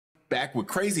Back with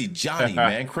Krazie Johnie,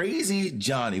 man. Krazie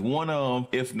Johnie, one of,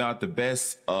 if not the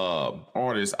best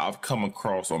artists I've come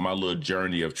across on my little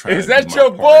journey of trying Is to that do my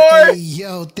your part. boy? Hey,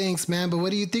 yo, thanks, man. But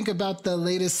what do you think about the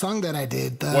latest song that I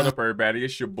did? What up, everybody?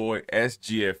 It's your boy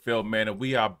SGFL, man, and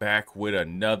we are back with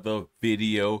another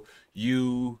video.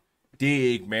 You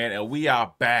dig, man, and we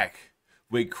are back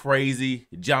with Krazie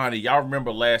Johnie. Y'all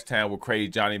remember last time with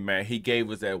Krazie Johnie, man, he gave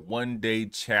us that one-day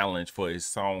challenge for his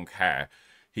song High.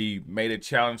 He made a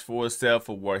challenge for himself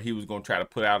for where he was going to try to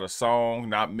put out a song,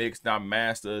 not mixed, not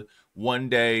mastered, one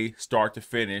day, start to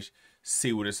finish,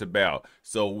 see what it's about.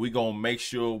 So we're going to make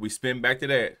sure we spin back to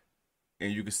that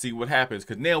and you can see what happens.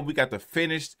 Because now we got the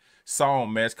finished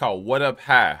song, man. It's called What Up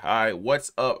High. All right,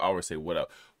 what's up? I always say what up.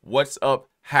 What's up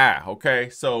high, okay?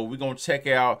 So we're going to check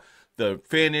out the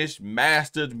finished,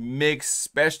 mastered, mixed,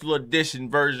 special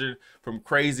edition version from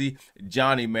Krazie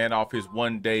Johnie, man, off his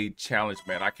one-day challenge,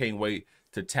 man. I can't wait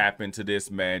to tap into this,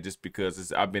 man, just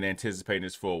because I've been anticipating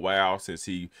this for a while since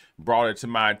he brought it to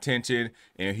my attention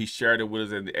and he shared it with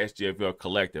us in the SGFL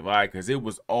collective, all right? Because it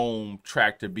was on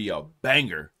track to be a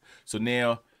banger. So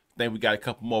now I think we got a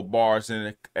couple more bars in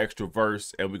an extra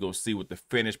verse and we're going to see what the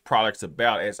finished product's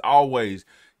about. As always,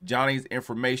 Johnny's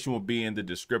information will be in the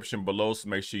description below, so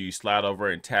make sure you slide over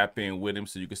and tap in with him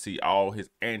so you can see all his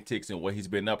antics and what he's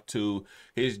been up to,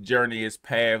 his journey, his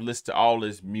path, listen to all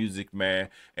his music, man,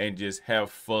 and just have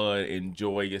fun,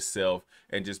 enjoy yourself,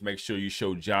 and just make sure you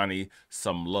show Johnny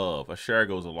some love. A share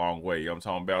goes a long way, you know what I'm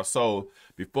talking about? So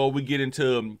before we get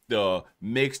into the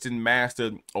mixed and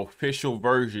mastered official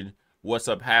version, What's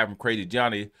Up High from Krazie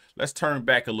Johnie, let's turn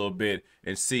back a little bit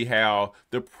and see how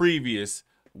the previous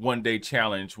one-day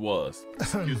challenge was.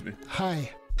 Excuse me.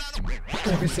 Hi.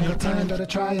 Every single time that I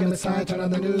try on the side, turn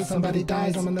on the news, somebody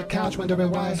dies. I'm on the couch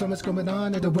wondering why. So much going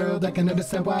on in the world, I can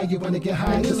understand why you want to get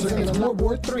high. It's World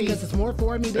War III, it's more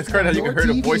for me. It's crazy how you can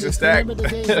hear the voice and stack.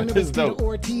 It's dope.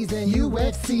 Ortiz and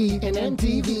UFC and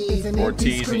MTV and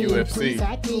Ortiz and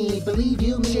UFC. Believe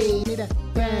you me, need a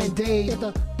band-aid. If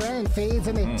the brand fades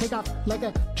and they take off like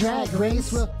a drag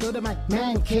race, we'll go to my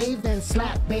man cave, then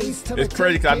slap bass. It's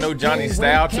crazy because I know Johnny's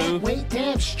style too. Wait,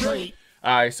 damn straight.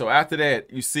 All right, so after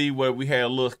that, you see where we had a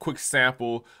little quick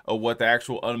sample of what the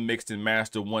actual unmixed and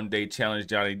mastered one-day challenge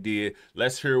Johnny did.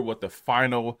 Let's hear what the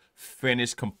final,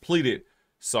 finished, completed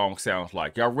song sounds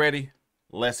like. Y'all ready?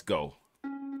 Let's go.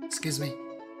 Excuse me.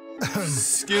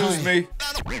 Excuse me.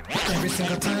 Every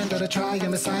single time that I try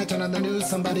on the side, turn on the news,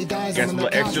 somebody dies. Got some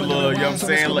little extra little, you know what I'm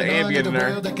saying, little ambient in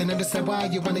there. I can understand why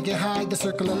you want to get high. The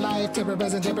circle of life,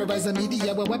 terrorize the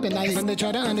media will weaponize. When they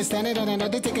try to understand it, and I know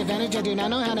they take advantage. I do not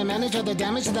know how to manage all the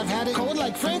damage that I've had it cold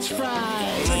like French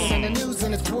fries. On the news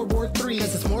and it's World War III.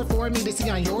 This is more for me to see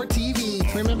on your TV.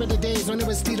 Remember the days when it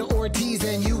was Tito Ortiz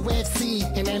and UFC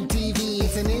and MTV.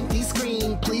 It's an empty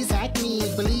screen. Please hack me.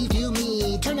 Believe you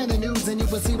me. Turn on the news and you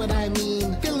will see what I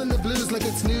mean. Feeling the blues like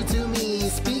it's new to me.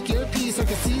 Speak your piece or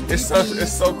concede.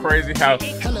 It's so crazy how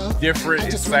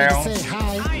different it sounds.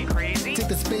 Hi, Krazie. Take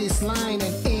the space line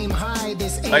and aim high.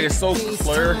 This like it's so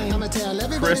clear,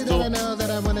 crystal. We're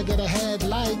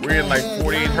in like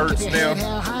 48 hertz now.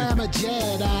 I'm a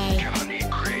Jedi. Johnny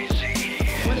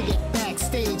Krazie. Wanna get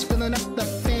backstage, filling up the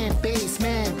fan base.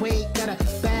 Man, wait, got a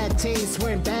bad taste.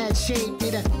 We're in bad shape.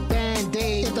 Need a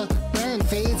band-aid. If the brand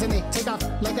fades and they take off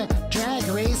like a drag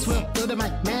race, we'll go to my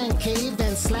man cave,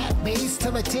 then slap bass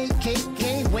till I take cake.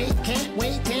 Can't wait,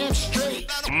 damn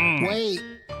straight. Wait.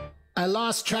 I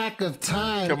lost track of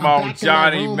time. Come on,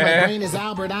 Johnny, man. My brain is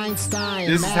Albert Einstein.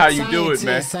 This is how you do it,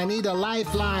 man. I need a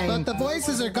lifeline. But the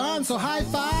voices are gone, so high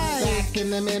five. Back in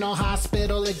the mental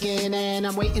hospital again, and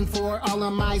I'm waiting for all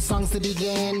of my songs to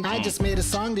begin. I just made a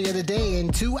song the other day in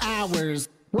 2 hours.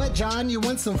 What, John? You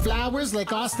want some flowers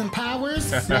like Austin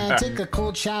Powers? Man, take a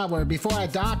cold shower before I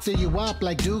doctor you up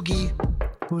like Doogie.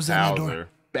 Who's at my door?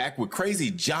 Back with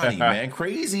Krazie Johnie, man.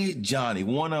 Krazie Johnie,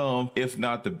 one of, if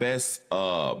not the best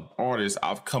artists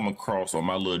I've come across on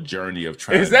my little journey of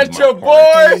trying to do my part. Is that your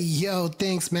boy? Hey, yo,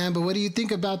 thanks, man. But what do you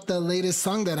think about the latest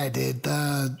song that I did?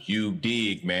 You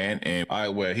dig, man. And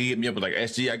well, he hit me up with like,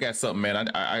 SG, I got something, man.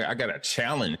 I got a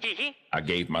challenge I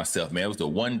gave myself, man. It was the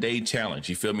one-day challenge,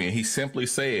 you feel me? And he simply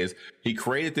says, he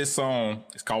created this song,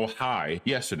 it's called High,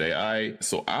 yesterday.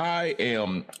 So I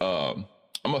am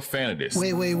I'm a fan of this.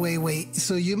 Wait.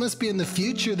 So you must be in the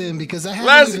future then, because I haven't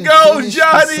Let's even go, finished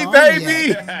Johnny, the song baby!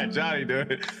 yet. Johnny,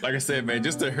 dude. Like I said, man,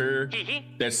 just to hear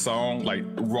that song, like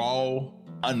raw,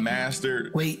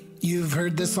 unmastered. Wait, You've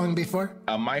heard this song before?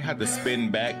 I might have to spin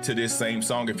back to this same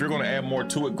song. If you're going to add more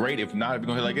to it, great. If not, if you're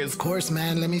going to like this. Of course,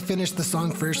 man. Let me finish the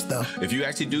song first, though. If you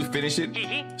actually do finish it,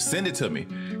 send it to me.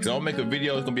 Because I'll make a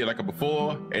video. It's going to be like a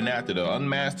before and after the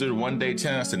unmastered one-day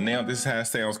challenge. And now this is how it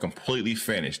sounds completely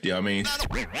finished. You know what I mean?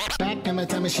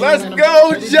 Let's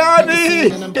go, Johnny!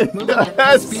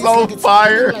 That's so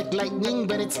fire.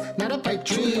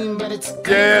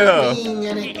 Yeah.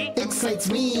 It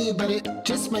excites me, but it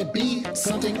just might be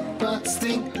something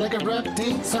busting like a rap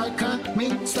thing. So I can't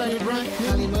me started rhyming.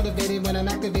 Really motivated when I'm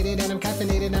activated and I'm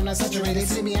caffeinated. I'm not saturated.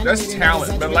 See me That's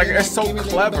talent, man. Like, it's so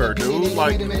clever, dude.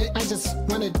 Like, I just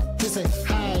wanted to say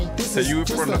hi. This so you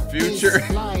from the future?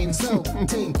 So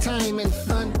take time and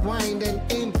unwind and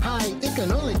aim high. It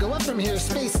can only go up from here.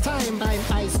 Space time. I'm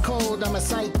ice cold. I'm a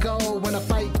psycho. When I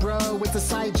fight, bro, it's a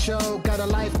sideshow. Got a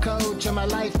life coach on my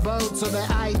lifeboat so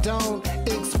that I don't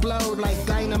explode like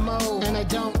dynamo. And I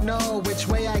don't know which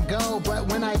way I go, but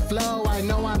when I flow, I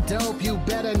know I'm dope. You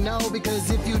better know,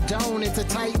 because if you don't, it's a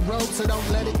tight rope, so don't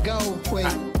let it go. Wait,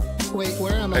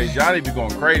 where am I? Hey, Johnny be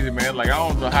going crazy, man. Like, I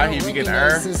don't know how he be getting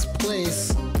air. This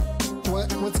place.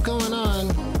 What's going on?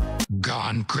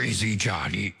 Gone Krazie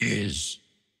Johnie is.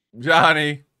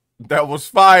 Johnny, that was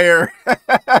fire.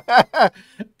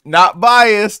 Not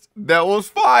biased. That was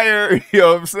fire. You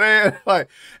know what I'm saying? Like,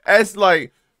 that's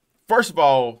like, first of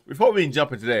all, before we even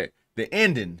jump into that, the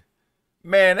ending,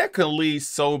 man, that could lead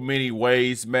so many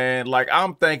ways, man. Like,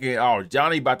 I'm thinking, oh,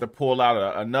 Johnny about to pull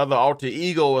out another alter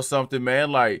ego or something,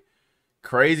 man. Like,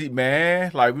 crazy,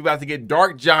 man. Like, we about to get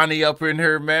Dark Johnny up in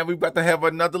here, man. We about to have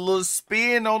another little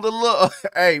spin on the little.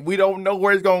 Hey, we don't know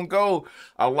where it's gonna go.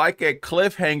 I like that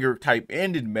cliffhanger type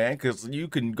ending, man, because you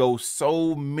can go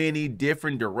so many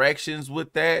different directions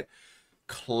with that.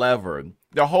 Clever.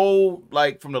 The whole,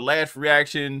 like, from the last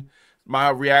reaction,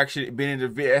 my reaction being in the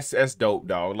video, that's dope,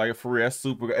 dog. Like, for real, that's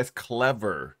super. That's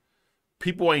clever.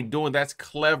 People ain't doing. That's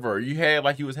clever. You had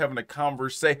like you was having a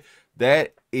conversation.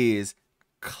 That is.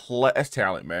 That's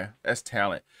talent, man. That's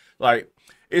talent. Like,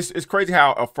 it's crazy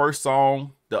how a first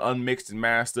song, the unmixed and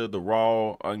mastered, the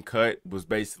raw, uncut, was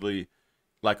basically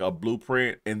like a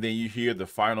blueprint, and then you hear the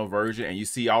final version and you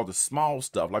see all the small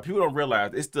stuff. Like, people don't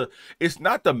realize it's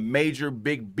not the major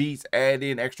big beats, add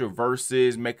in extra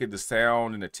verses, making the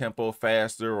sound and the tempo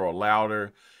faster or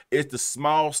louder. It's the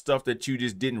small stuff that you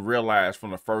just didn't realize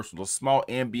from the first one. The small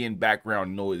ambient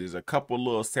background noises, a couple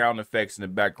little sound effects in the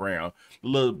background,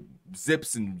 little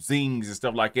zips and zings and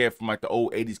stuff like that from like the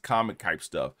old 80s comic type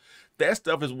stuff. That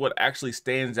stuff is what actually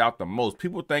stands out the most.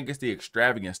 People think it's the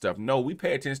extravagant stuff. No, we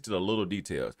pay attention to the little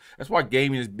details. That's why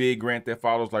gaming is big. Grand Theft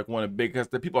Auto is like one of the big, because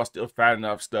the people are still finding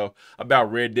out stuff about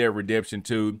Red Dead Redemption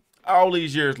 2. All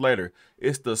these years later,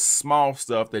 it's the small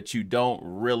stuff that you don't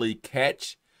really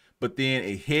catch, but then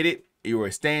it hit it, or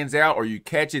it stands out, or you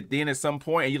catch it then at some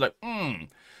point, and you're like,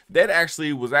 that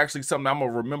actually was something I'm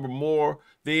gonna remember more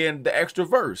than the extra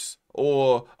verse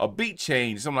or a beat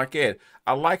change, something like that.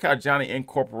 I like how Johnny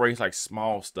incorporates like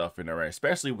small stuff in there,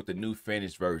 especially with the new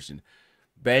finished version.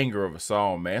 Banger of a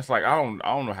song, man. It's like I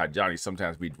don't know how Johnny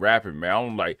sometimes be rapping, man. I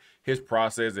don't like his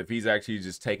process, if he's actually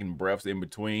just taking breaths in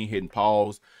between, hitting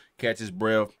pause, catch his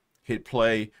breath, hit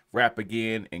play, rap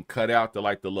again, and cut out the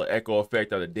little echo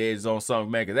effect or the dead zone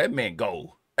something, man. Cause that man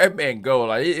go. That man go.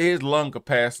 Like, his lung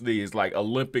capacity is like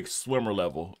Olympic swimmer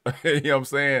level. You know what I'm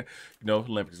saying? You know,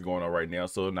 Olympics is going on right now,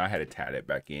 so now I had to tie that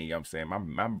back in. You know what I'm saying?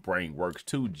 My brain works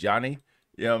too, Johnny.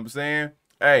 You know what I'm saying?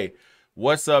 Hey,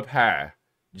 what's up high,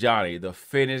 Johnny? The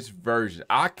finished version.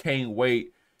 I can't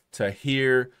wait to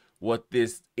hear what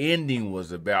this ending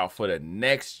was about for the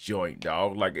next joint,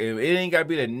 dog. Like, it ain't gotta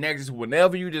be the next.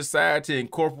 Whenever you decide to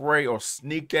incorporate or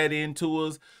sneak that into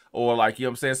us, or like, you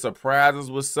know what I'm saying, surprise us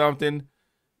with something,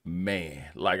 man.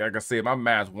 Like I said, my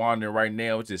mind's wandering right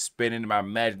now. It's just spinning. My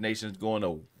imagination's going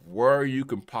to where you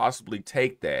can possibly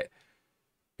take that,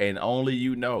 and only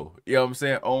you know. You know what I'm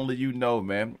saying? Only you know,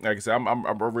 man. Like I said,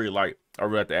 I really like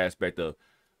the aspect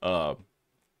of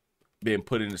being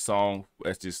put in the song.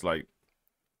 That's just like,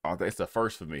 oh, it's a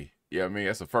first for me. You know what I mean?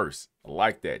 That's a first. I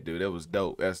like that, dude. That was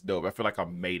dope. That's dope. I feel like I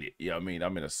made it. You know what I mean?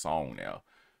 I'm in a song now.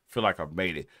 I feel like I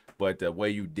made it. But the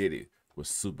way you did it was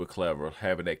super clever.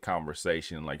 Having that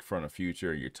conversation like from the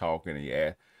future, you're talking and you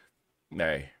ask,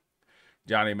 hey,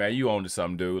 Johnny, man, you own to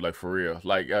something, dude. Like, for real.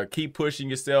 Like, keep pushing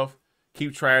yourself.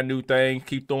 Keep trying new things.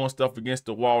 Keep throwing stuff against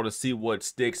the wall to see what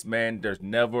sticks, man. There's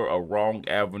never a wrong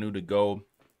avenue to go.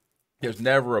 There's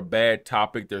never a bad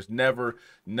topic. There's never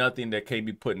nothing that can't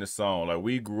be put in a song. Like,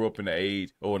 we grew up in the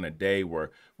age or in a day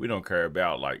where we don't care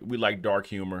about, like, we like dark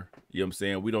humor. You know what I'm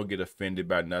saying? We don't get offended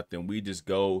by nothing. We just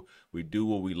go, we do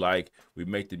what we like, we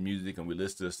make the music, and we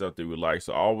listen to the stuff that we like.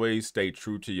 So always stay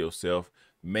true to yourself.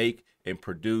 Make and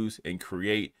produce and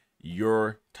create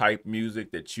your type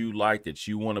music that you like, that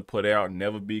you want to put out.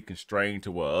 Never be constrained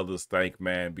to what others think,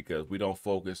 man, because we don't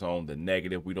focus on the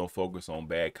negative. We don't focus on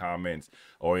bad comments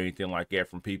or anything like that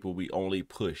from people. We only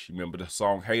push. Remember the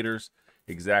song Haters?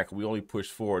 Exactly. We only push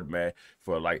forward, man.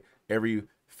 For like every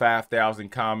 5,000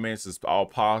 comments is all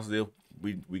positive.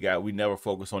 We never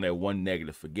focus on that one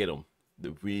negative. Forget them.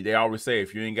 They always say,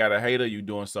 if you ain't got a hater, you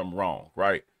doing something wrong,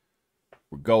 right?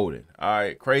 We're golden. All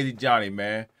right, Krazie Johnie,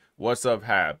 man. What's up,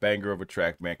 high? Banger of a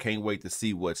track, man. Can't wait to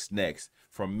see what's next.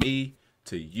 From me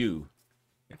to you.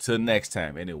 Until next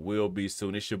time, and it will be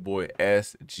soon. It's your boy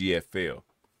SGFL.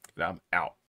 And I'm out.